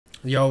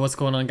Yo, what's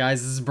going on,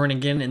 guys? This is Brent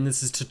again, and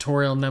this is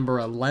tutorial number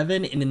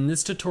 11. And in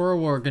this tutorial,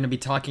 we're going to be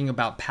talking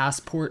about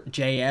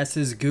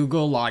PassportJS's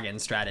Google login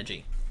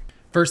strategy.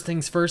 First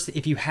things first,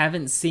 if you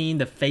haven't seen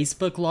the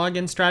Facebook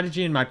login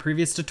strategy in my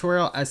previous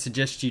tutorial, I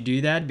suggest you do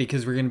that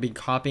because we're going to be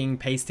copying,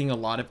 pasting a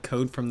lot of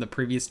code from the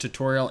previous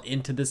tutorial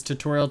into this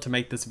tutorial to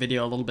make this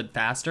video a little bit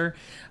faster.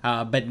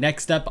 But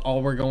next up,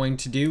 all we're going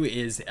to do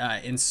is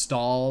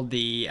install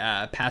the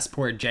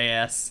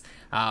PassportJS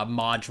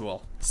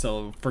module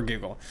for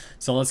Google.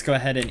 So let's go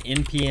ahead and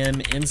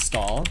npm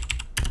install,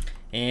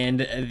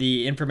 and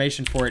the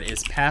information for it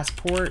is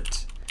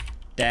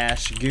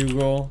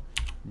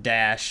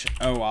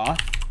passport-google-auth,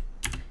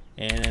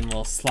 and then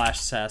we'll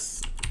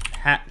 /save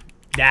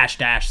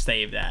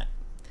that.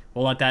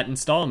 We'll let that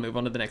install and move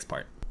on to the next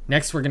part.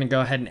 Next, we're going to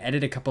go ahead and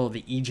edit a couple of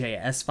the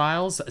EJS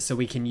files so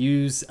we can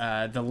use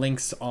the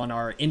links on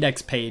our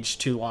index page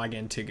to log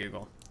into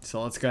Google.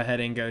 So let's go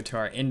ahead and go to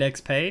our index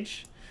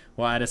page.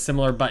 We'll add a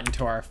similar button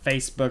to our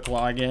Facebook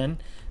login.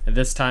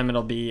 This time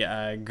it'll be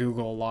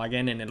Google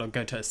login, and it'll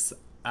go to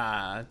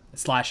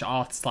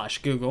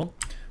 /auth/Google.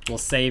 We'll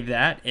save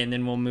that, and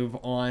then we'll move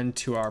on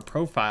to our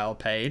profile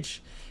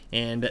page.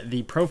 And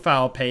the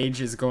profile page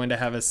is going to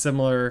have a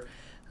similar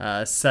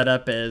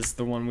setup as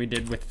the one we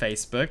did with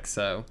Facebook.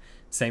 So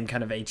same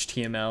kind of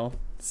HTML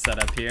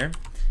setup here,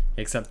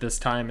 except this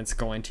time it's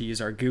going to use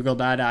our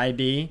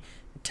Google.id,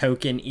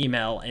 token,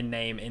 email, and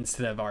name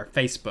instead of our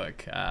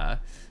Facebook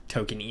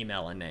token,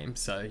 email, and name.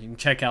 So you can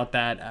check out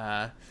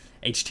that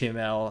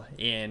HTML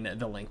in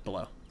the link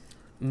below.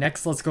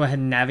 Next, let's go ahead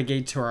and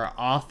navigate to our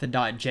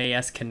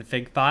auth.js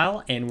config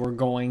file, and we're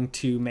going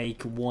to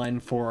make one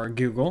for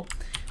Google.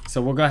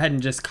 So we'll go ahead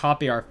and just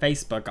copy our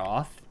Facebook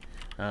auth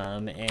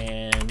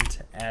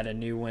and add a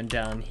new one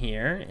down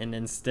here, and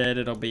instead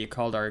it'll be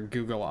called our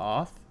Google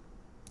auth.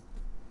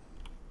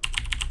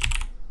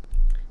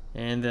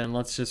 And then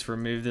let's just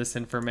remove this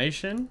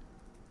information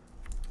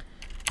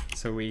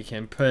so we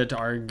can put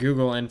our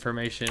Google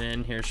information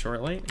in here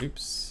shortly.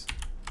 Oops.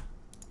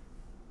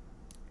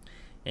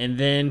 And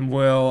then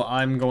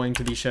I'm going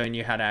to be showing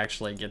you how to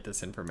actually get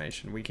this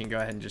information. We can go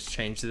ahead and just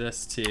change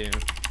this to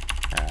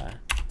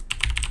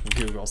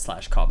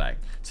Google/callback.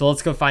 So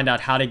let's go find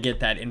out how to get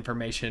that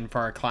information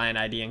for our client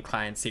ID and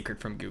client secret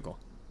from Google.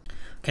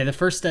 Okay, the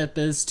first step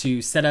is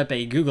to set up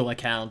a Google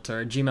account or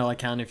a Gmail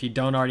account if you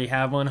don't already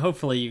have one.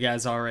 Hopefully you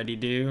guys already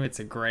do. It's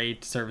a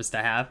great service to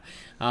have.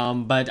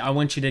 But I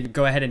want you to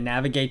go ahead and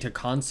navigate to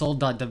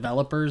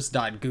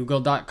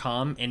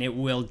console.developers.google.com, and it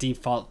will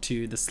default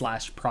to the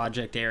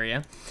 /project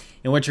area.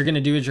 And what you're going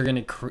to do is you're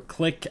going to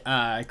click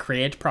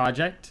create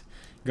project.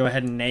 Go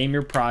ahead and name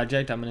your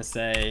project. I'm going to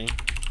say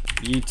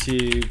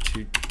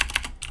YouTube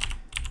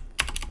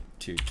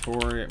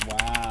tutorial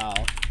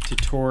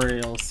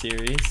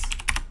series.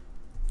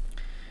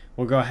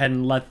 We'll go ahead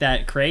and let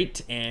that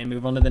create and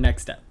move on to the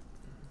next step.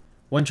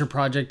 Once your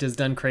project is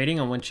done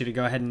creating, I want you to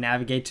go ahead and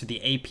navigate to the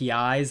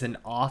APIs and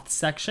auth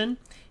section.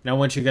 And I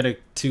want you to go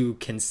to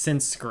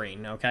consent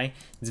screen, okay?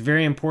 It's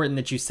very important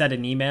that you set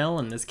an email.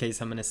 In this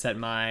case, I'm going to set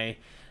my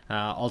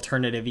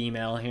alternative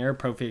email here,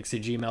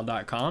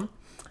 profix@gmail.com.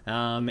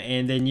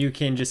 And then you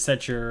can just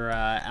set your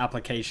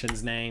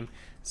application's name.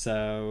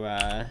 So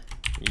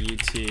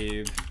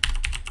YouTube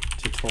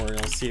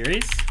tutorial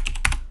series.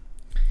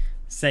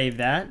 Save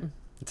that.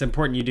 It's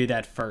important you do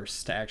that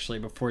first, actually,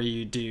 before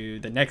you do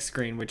the next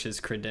screen, which is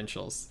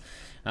credentials.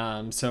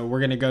 So we're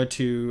going to go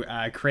to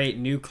create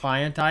new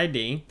client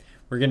ID.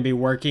 We're going to be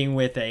working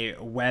with a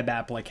web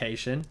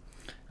application.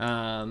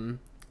 Let's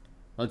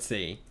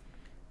see.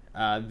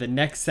 The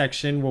next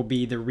section will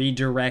be the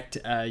redirect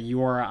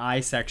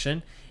URI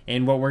section.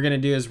 And what we're going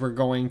to do is we're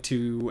going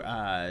to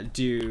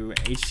do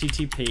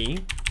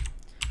HTTP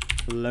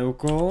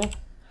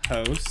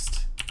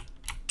localhost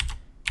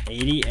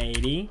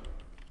 8080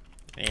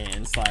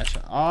 and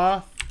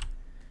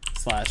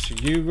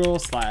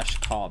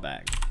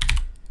 /auth/Google/callback.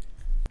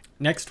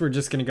 Next, we're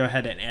just going to go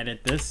ahead and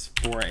edit this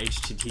for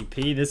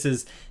HTTP. This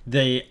is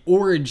the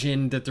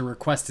origin that the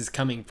request is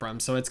coming from.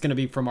 So it's going to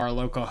be from our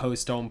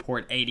localhost on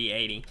port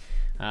 8080.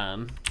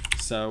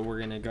 So we're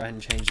going to go ahead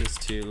and change this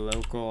to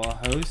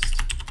localhost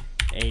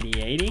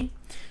 8080.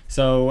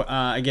 So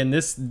again,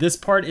 this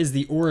part is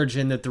the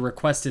origin that the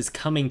request is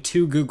coming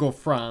to Google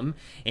from,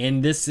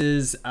 and this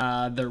is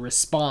the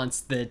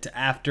response that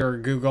after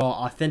Google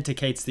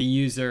authenticates the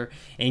user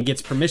and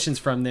gets permissions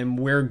from them,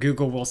 where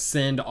Google will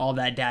send all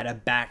that data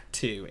back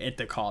to at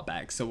the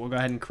callback. So we'll go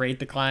ahead and create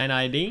the client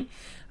ID.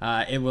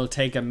 It will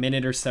take a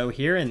minute or so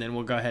here, and then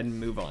we'll go ahead and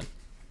move on.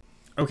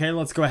 Okay,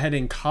 let's go ahead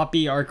and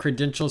copy our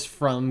credentials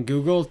from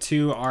Google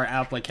to our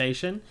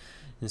application.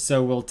 And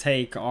so we'll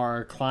take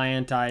our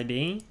client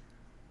ID,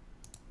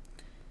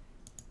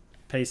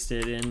 paste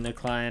it in the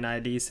client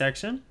ID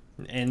section,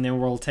 and then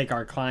we'll take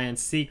our client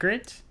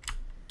secret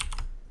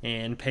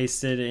and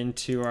paste it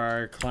into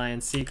our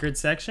client secret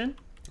section,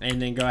 and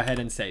then go ahead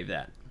and save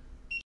that.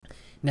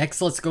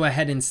 Next, let's go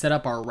ahead and set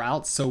up our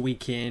route so we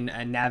can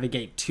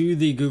navigate to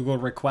the Google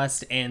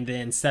request and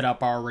then set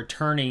up our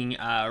returning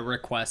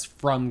request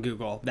from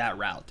Google, that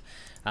route.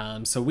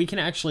 So we can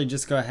actually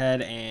just go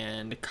ahead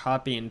and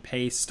copy and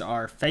paste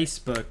our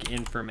Facebook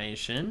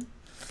information,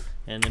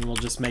 and then we'll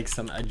just make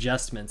some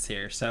adjustments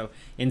here. So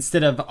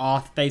instead of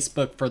auth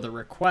Facebook for the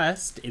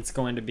request, it's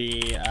going to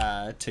be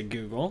to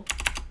Google.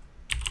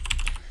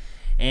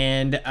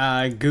 And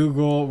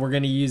Google, we're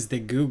going to use the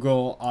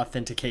Google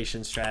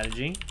authentication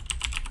strategy.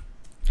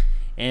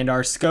 And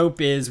our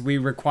scope is we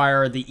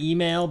require the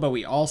email, but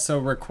we also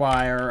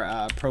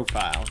require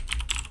profile.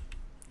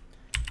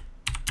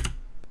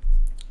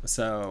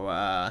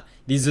 So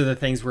these are the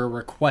things we're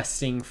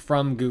requesting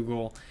from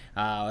Google.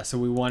 So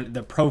we want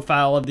the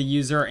profile of the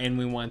user and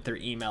we want their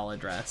email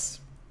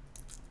address.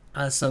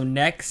 So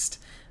next,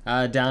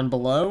 down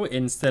below,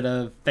 instead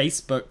of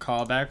Facebook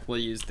callback, we'll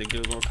use the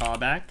Google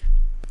callback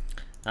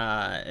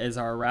as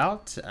our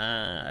route.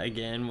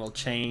 Again, we'll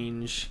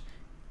change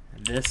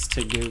this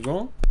to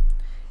Google.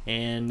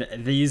 And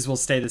these will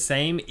stay the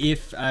same.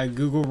 If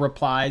Google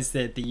replies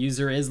that the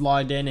user is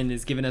logged in and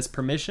is given us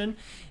permission,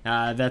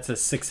 that's a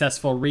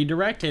successful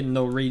redirect, and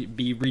they'll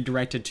be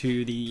redirected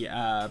to the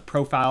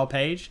profile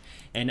page,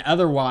 and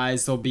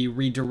otherwise they'll be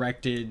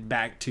redirected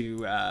back to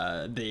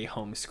the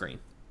home screen.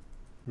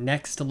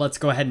 Next, let's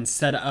go ahead and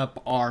set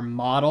up our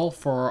model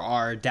for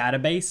our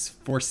database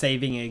for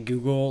saving a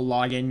Google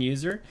login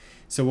user.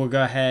 So we'll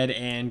go ahead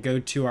and go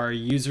to our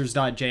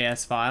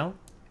users.js file.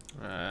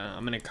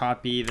 I'm going to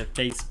copy the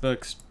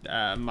Facebook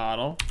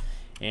model,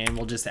 and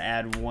we'll just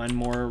add one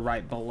more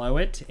right below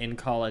it and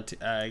call it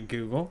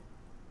Google.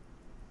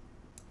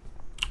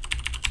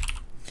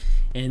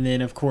 And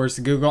then, of course,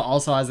 Google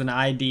also has an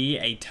ID,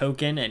 a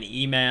token, an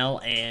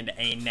email, and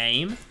a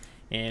name.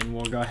 And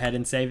we'll go ahead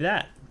and save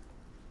that.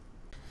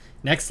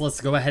 Next, let's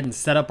go ahead and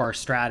set up our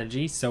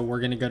strategy. So we're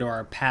going to go to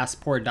our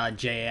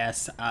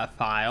passport.js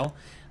file.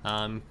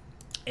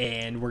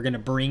 And we're going to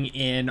bring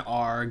in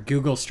our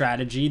Google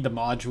strategy, the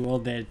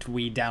module that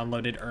we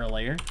downloaded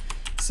earlier.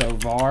 So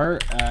var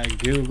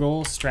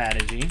Google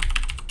strategy,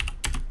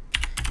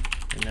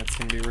 and that's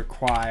going to be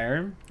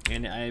required.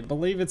 And I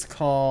believe it's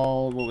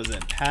called, what was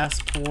it?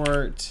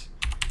 Passport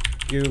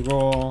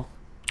Google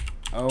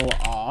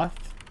auth.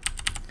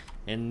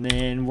 And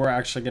then we're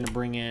actually going to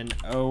bring in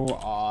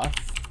auth.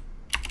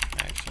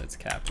 Actually, it's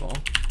capital.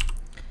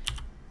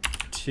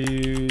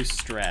 To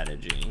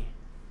strategy.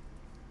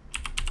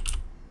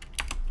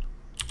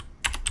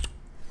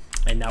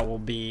 And now we'll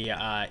be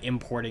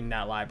importing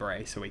that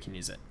library so we can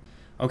use it.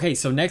 Okay,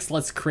 so next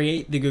let's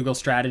create the Google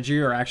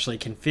strategy, or actually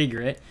configure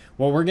it.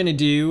 What we're gonna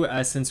do,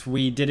 since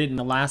we did it in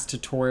the last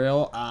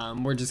tutorial,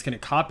 we're just gonna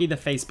copy the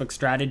Facebook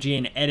strategy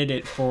and edit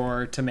it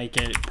to make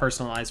it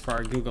personalized for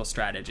our Google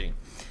strategy.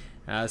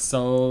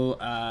 So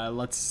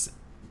let's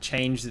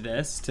change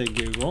this to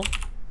Google.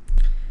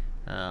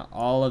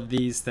 All of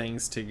these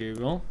things to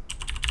Google.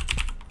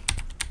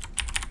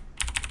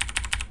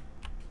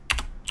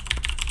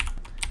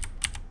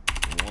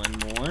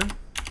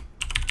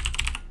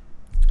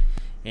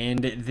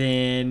 And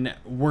then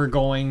we're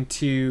going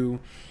to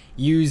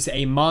use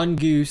a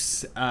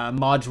mongoose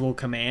module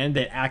command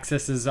that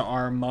accesses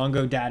our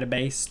Mongo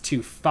database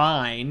to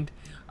find,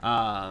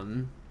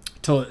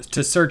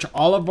 to search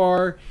all of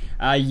our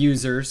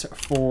users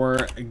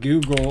for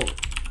Google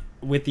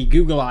with the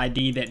Google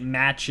ID that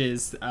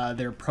matches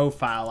their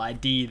profile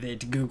ID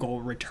that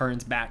Google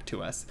returns back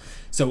to us.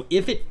 So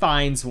if it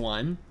finds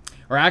one,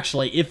 or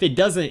actually, if it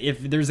doesn't,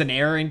 if there's an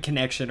error in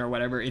connection or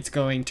whatever, it's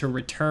going to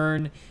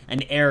return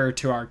an error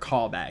to our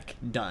callback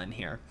done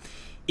here.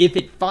 If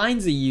it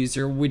finds a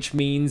user, which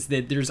means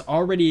that there's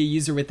already a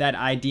user with that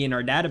ID in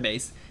our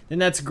database, then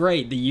that's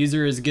great. The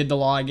user is good to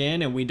log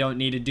in and we don't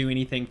need to do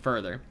anything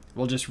further.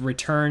 We'll just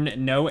return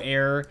no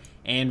error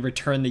and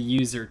return the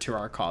user to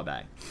our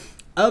callback.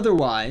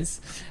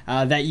 Otherwise,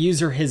 that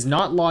user has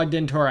not logged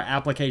into our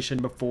application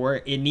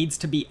before. It needs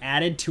to be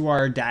added to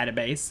our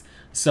database.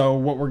 So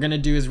what we're going to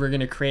do is we're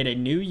going to create a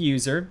new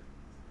user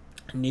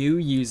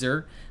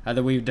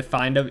that we've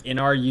defined in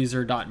our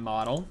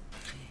user.model.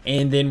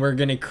 And then we're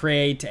going to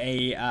create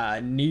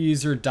a new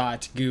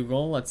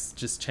user.google. Let's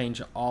just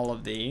change all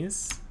of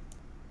these.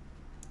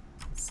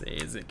 Let's see,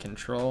 is it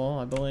control,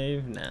 I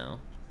believe? No.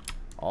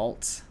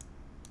 Alt.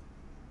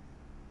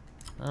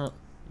 Oh,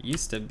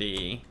 used to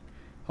be.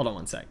 Hold on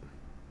one sec.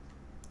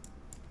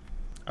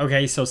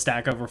 Okay, so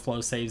Stack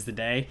Overflow saves the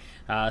day.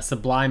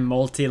 Sublime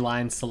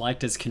multi-line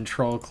select is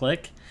control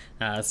click.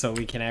 So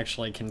we can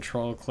actually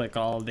control click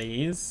all of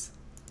these.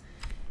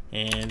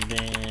 And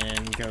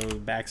then go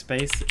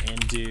backspace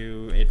and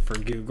do it for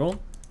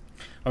Google.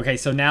 Okay,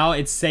 so now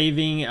it's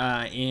saving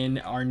in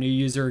our new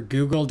user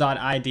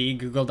google.id,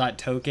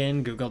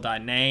 google.token,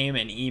 google.name,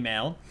 and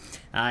email.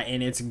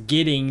 And it's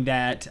getting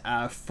that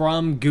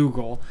from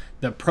Google,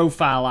 the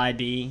profile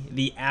ID,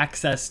 the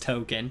access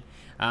token,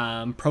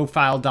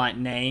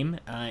 profile.name,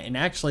 and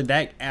actually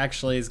that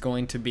actually is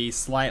going to be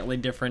slightly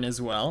different as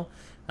well.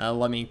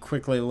 Let me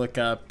quickly look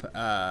up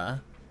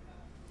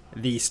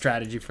the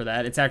strategy for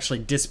that. It's actually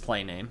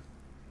display name.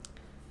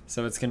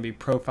 So it's going to be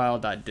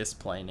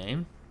profile.display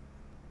name.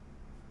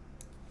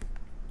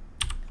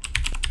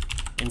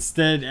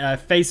 Instead,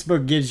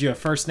 Facebook gives you a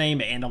first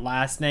name and a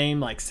last name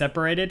like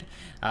separated.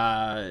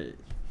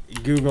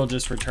 Google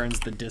just returns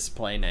the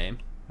display name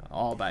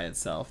all by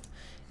itself.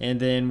 And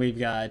then we've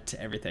got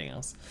everything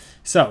else.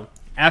 So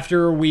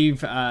after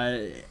we've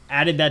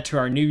added that to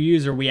our new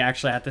user, we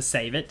actually have to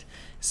save it.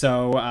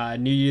 So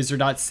new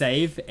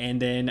user.save,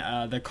 and then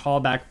the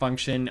callback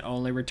function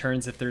only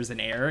returns if there's an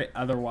error.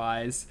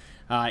 Otherwise,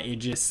 it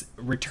just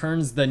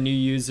returns the new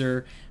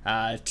user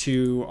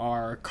to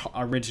our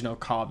original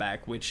callback,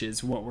 which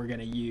is what we're going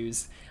to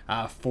use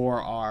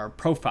for our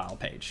profile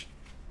page.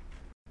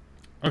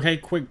 Okay,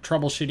 quick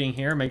troubleshooting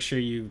here. Make sure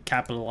you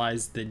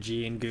capitalize the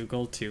G in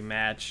Google to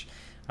match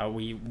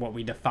what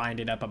we defined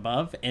it up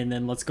above, and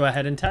then let's go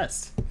ahead and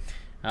test.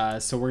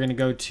 So we're going to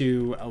go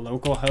to a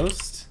local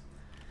host,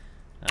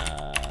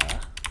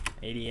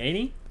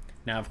 8080.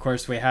 Now, of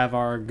course, we have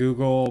our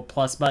Google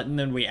Plus button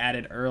that we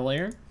added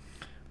earlier.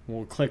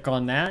 We'll click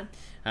on that.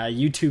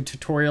 YouTube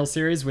tutorial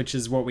series, which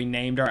is what we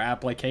named our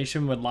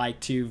application, would like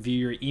to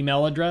view your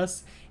email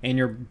address and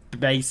your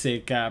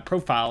basic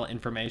profile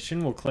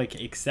information. We'll click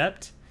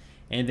accept,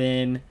 and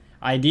then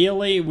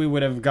ideally we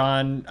would have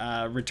gone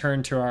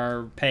returned to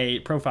our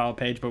profile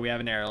page, but we have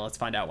an error. Let's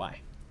find out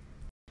why.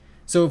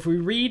 So if we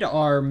read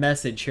our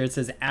message here, it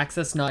says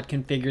access not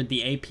configured.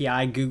 The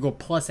API, Google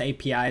Plus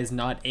API, is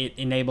not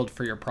enabled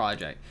for your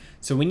project.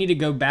 So we need to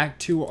go back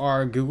to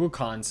our Google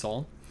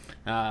console,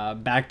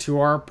 back to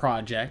our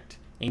project,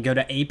 and go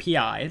to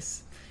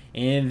APIs.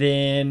 And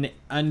then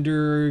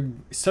under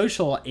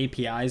social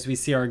APIs, we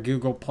see our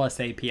Google Plus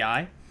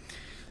API.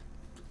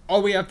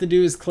 All we have to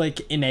do is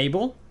click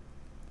enable.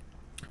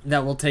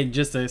 That will take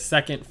just a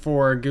second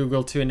for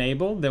Google to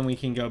enable. Then we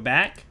can go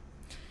back.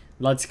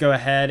 Let's go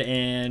ahead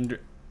and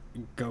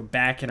go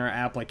back in our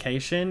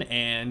application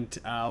and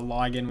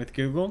log in with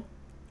Google.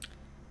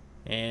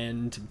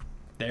 And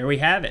there we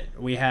have it.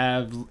 We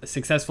have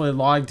successfully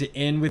logged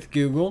in with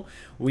Google.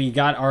 We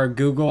got our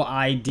Google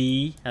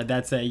ID.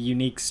 That's a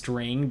unique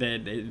string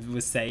that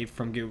was saved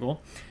from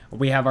Google.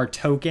 We have our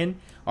token,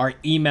 our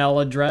email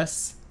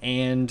address,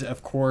 and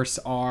of course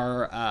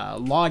our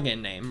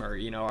login name, or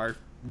our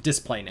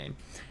display name.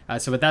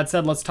 So with that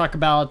said, let's talk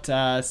about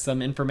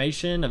some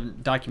information,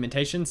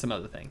 documentation, some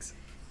other things.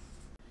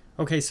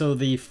 Okay, so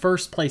the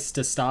first place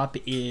to stop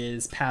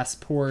is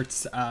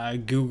Passport's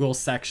Google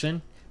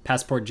section.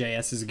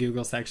 PassportJS is a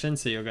Google section,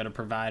 so you'll go to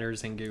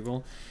providers in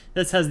Google.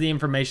 This has the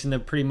information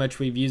that pretty much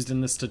we've used in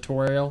this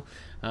tutorial,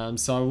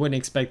 so I wouldn't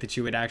expect that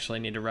you would actually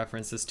need to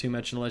reference this too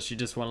much unless you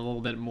just want a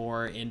little bit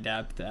more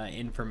in-depth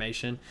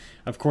information.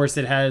 Of course,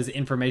 it has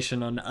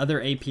information on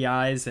other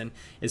APIs, and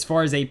as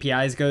far as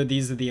APIs go,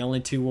 these are the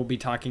only two we'll be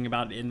talking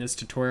about in this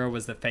tutorial.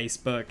 Was the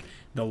Facebook,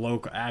 the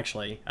local,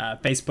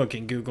 Facebook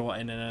and Google,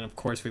 and then of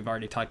course we've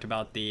already talked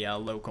about the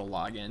local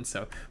login.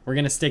 So we're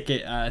gonna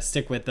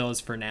stick with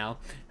those for now.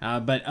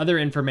 But other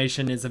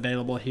information is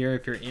available here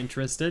if you're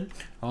interested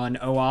on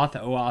auth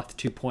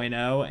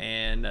 2.0,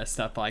 and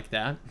stuff like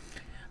that.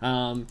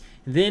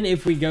 Then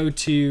if we go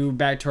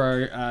back to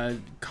our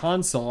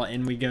console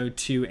and we go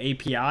to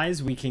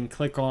APIs, we can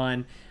click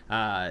on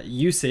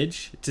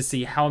usage to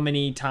see how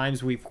many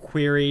times we've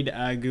queried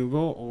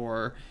Google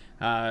or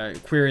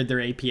queried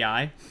their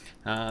API.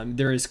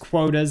 There is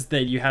quotas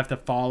that you have to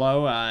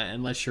follow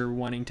unless you're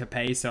wanting to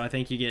pay. So I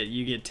think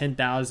you get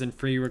 10,000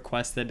 free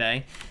requests a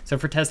day. So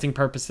for testing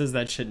purposes,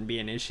 that shouldn't be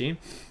an issue.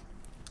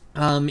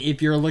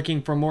 If you're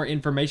looking for more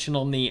information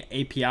on the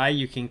API,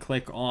 you can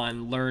click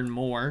on Learn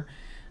More,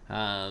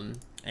 and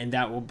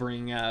that will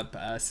bring up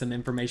some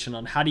information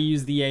on how to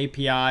use the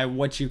API,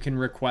 what you can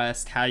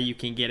request, how you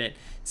can get it,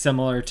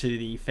 similar to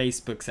the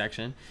Facebook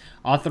section.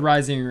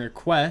 Authorizing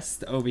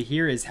requests over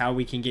here is how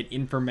we can get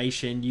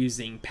information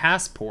using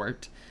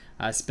Passport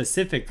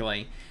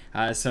specifically.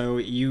 So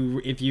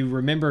if you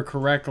remember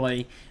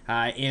correctly,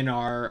 in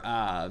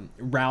our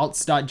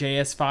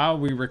routes.js file,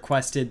 we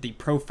requested the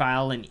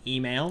profile and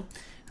email.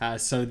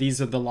 So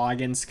these are the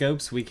login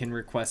scopes. We can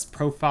request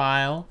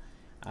profile,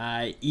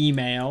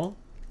 email,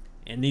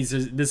 and this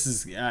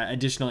is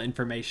additional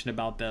information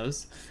about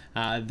those.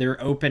 Their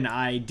open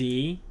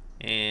ID,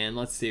 and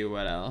let's see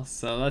what else.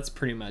 So that's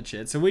pretty much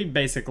it. So we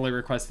basically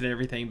requested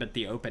everything but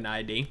the open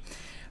ID.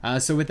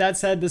 So with that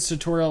said, this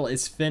tutorial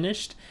is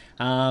finished.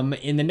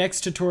 In the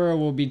next tutorial,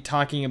 we'll be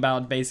talking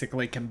about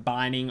basically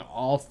combining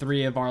all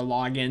three of our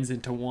logins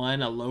into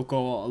one, a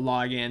local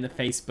login, the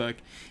Facebook,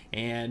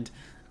 and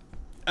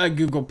a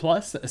Google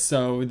Plus,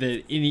 so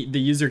that the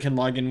user can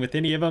log in with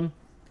any of them,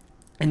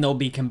 and they'll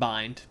be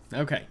combined.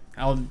 Okay,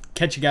 I'll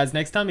catch you guys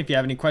next time. If you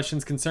have any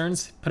questions,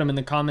 concerns, put them in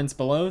the comments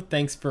below.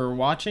 Thanks for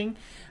watching,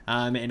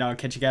 and I'll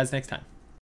catch you guys next time.